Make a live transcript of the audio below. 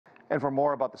And for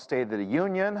more about the State of the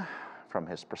Union, from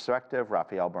his perspective,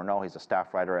 Rafael Bernal, he's a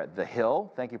staff writer at The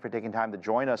Hill. Thank you for taking time to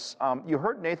join us. You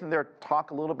heard Nathan there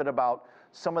talk a little bit about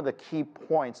some of the key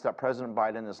points that President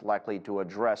Biden is likely to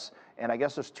address. And I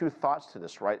guess there's two thoughts to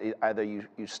this, right? Either you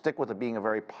stick with it being a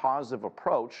very positive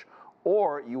approach,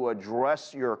 or you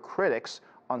address your critics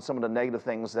on some of the negative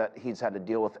things that he's had to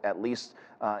deal with, at least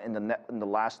in the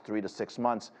last 3 to 6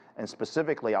 months. And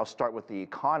specifically, I'll start with the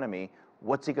economy.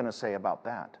 What's he going to say about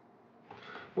that?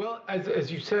 Well,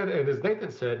 as you said, and as Nathan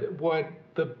said, what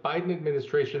the Biden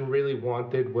administration really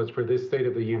wanted was for this State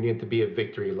of the Union to be a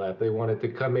victory lap. They wanted to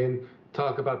come in,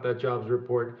 talk about that jobs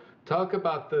report, talk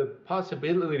about the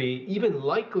possibility, even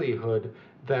likelihood,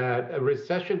 that a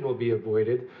recession will be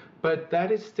avoided, but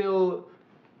that is still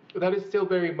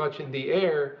very much in the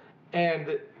air,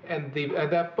 and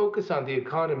that focus on the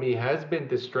economy has been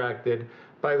distracted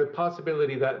by the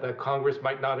possibility that Congress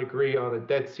might not agree on a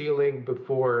debt ceiling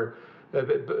before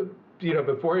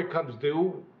it comes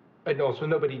due, and also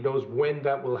nobody knows when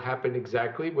that will happen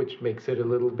exactly, which makes it a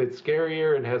little bit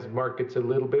scarier and has markets a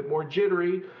little bit more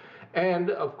jittery.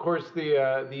 And of course,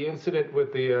 the incident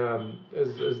with the,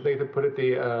 as Nathan put it,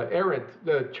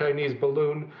 the Chinese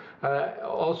balloon,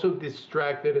 also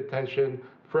distracted attention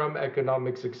from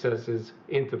economic successes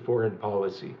into foreign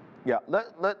policy. Yeah,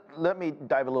 let me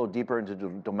dive a little deeper into the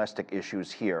domestic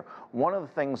issues here. One of the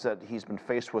things that he's been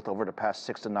faced with over the past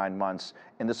 6 to 9 months,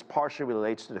 and this partially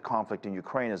relates to the conflict in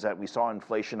Ukraine, is that we saw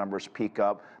inflation numbers peak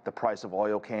up, the price of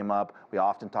oil came up. We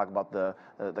often talk about the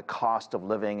cost of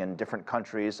living in different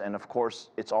countries, and of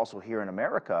course, it's also here in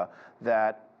America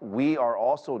that we are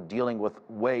also dealing with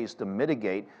ways to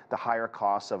mitigate the higher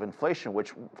costs of inflation,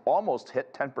 which almost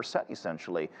hit 10%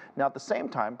 essentially. Now, at the same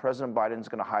time, President Biden is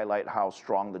going to highlight how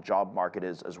strong the job market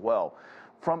is as well.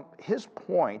 From his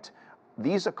point,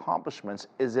 these accomplishments,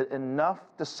 is it enough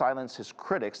to silence his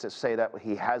critics to say that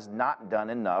he has not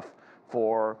done enough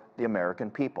for the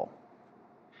American people?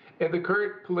 In the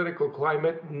current political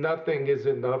climate, nothing is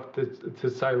enough to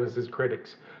silence his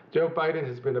critics. Joe Biden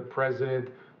has been a president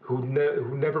who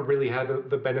never really had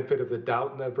the benefit of the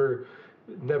doubt,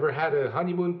 never had a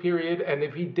honeymoon period, and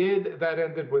if he did, that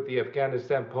ended with the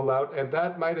Afghanistan pullout, and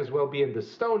that might as well be in the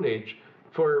Stone Age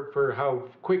for how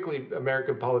quickly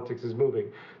American politics is moving.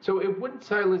 So it wouldn't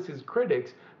silence his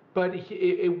critics, but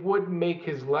it would make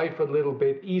his life a little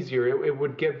bit easier. It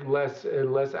would give less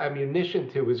ammunition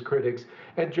to his critics.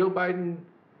 And Joe Biden,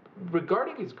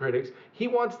 regarding his critics, he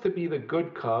wants to be the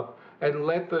good cop and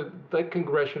let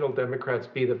congressional Democrats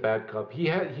be the bad cop.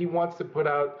 He wants to put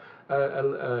out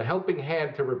a helping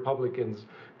hand to Republicans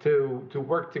to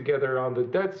work together on the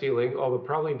debt ceiling, although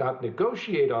probably not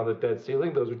negotiate on the debt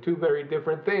ceiling. Those are two very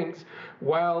different things,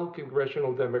 while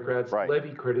congressional Democrats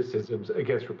levy criticisms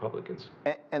against Republicans.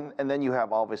 And then you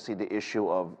have obviously the issue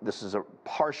of this is a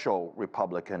partial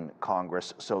Republican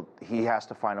Congress, so he has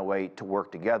to find a way to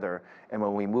work together. And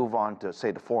when we move on to, say,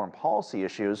 the foreign policy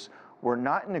issues, we're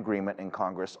not in agreement in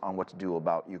Congress on what to do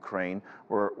about Ukraine.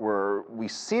 We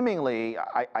seemingly,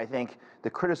 I think, the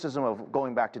criticism of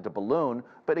going back to the balloon,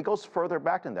 but it goes further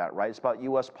back than that, right? It's about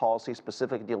U.S. policy,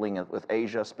 specifically dealing with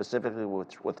Asia, specifically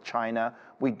with China.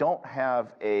 We don't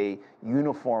have a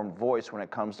uniform voice when it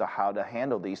comes to how to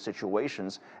handle these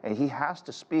situations, and he has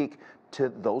to speak to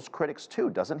those critics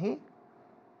too, doesn't he?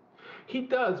 He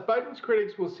does. Biden's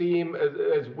critics will see him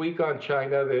as weak on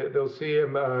China. They'll see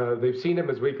him. They've seen him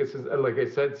as weak as, like I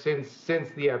said, since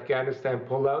the Afghanistan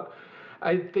pullout.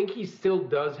 I think he still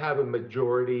does have a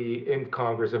majority in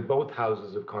Congress, in both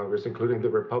houses of Congress, including the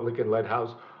Republican-led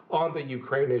House, on the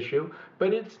Ukraine issue.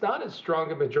 But it's not as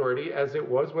strong a majority as it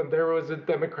was when there was a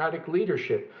Democratic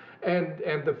leadership. And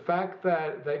the fact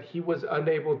that he was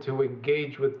unable to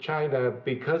engage with China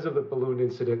because of the balloon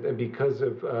incident and because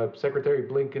of Secretary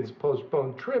Blinken's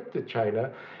postponed trip to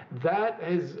China, that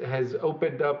has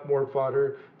opened up more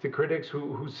fodder to critics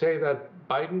who say that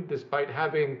Biden, despite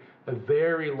having a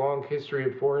very long history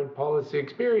of foreign policy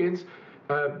experience,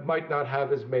 might not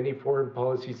have as many foreign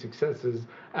policy successes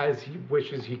as he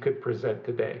wishes he could present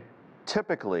today.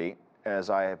 Typically,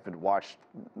 as I have watched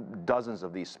dozens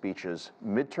of these speeches,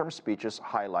 midterm speeches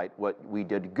highlight what we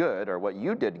did good or what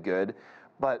you did good,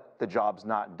 but the job's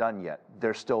not done yet.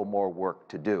 There's still more work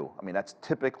to do. I mean, that's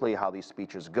typically how these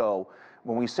speeches go.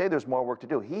 When we say there's more work to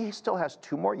do, he still has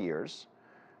 2 more years,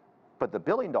 but the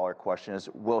billion-dollar question is,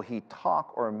 will he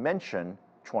talk or mention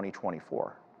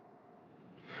 2024?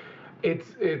 It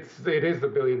is the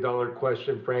billion-dollar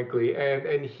question, frankly,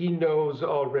 and he knows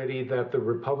already that the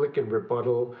Republican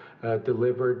rebuttal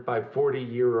delivered by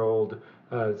 40-year-old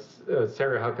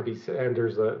Sarah Huckabee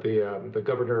Sanders, the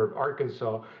governor of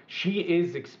Arkansas, she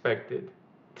is expected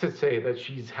to say that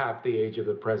she's half the age of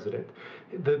the president.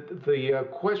 The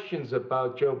questions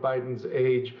about Joe Biden's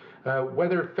age,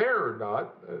 whether fair or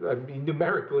not, I mean,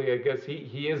 numerically, I guess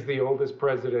he is the oldest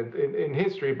president in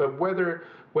history, but whether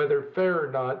fair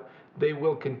or not, they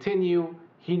will continue.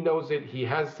 He knows it. He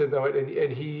has to know it,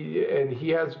 and he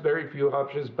has very few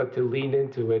options but to lean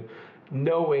into it,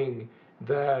 knowing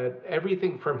that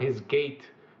everything from his gait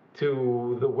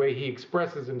to the way he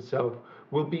expresses himself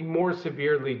will be more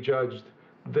severely judged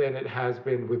than it has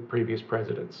been with previous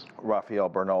presidents. Rafael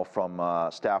Bernal, from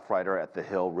staff writer at The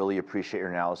Hill, really appreciate your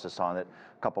analysis on it.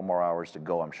 A couple more hours to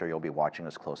go. I'm sure you'll be watching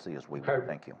as closely as we will.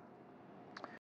 Thank you.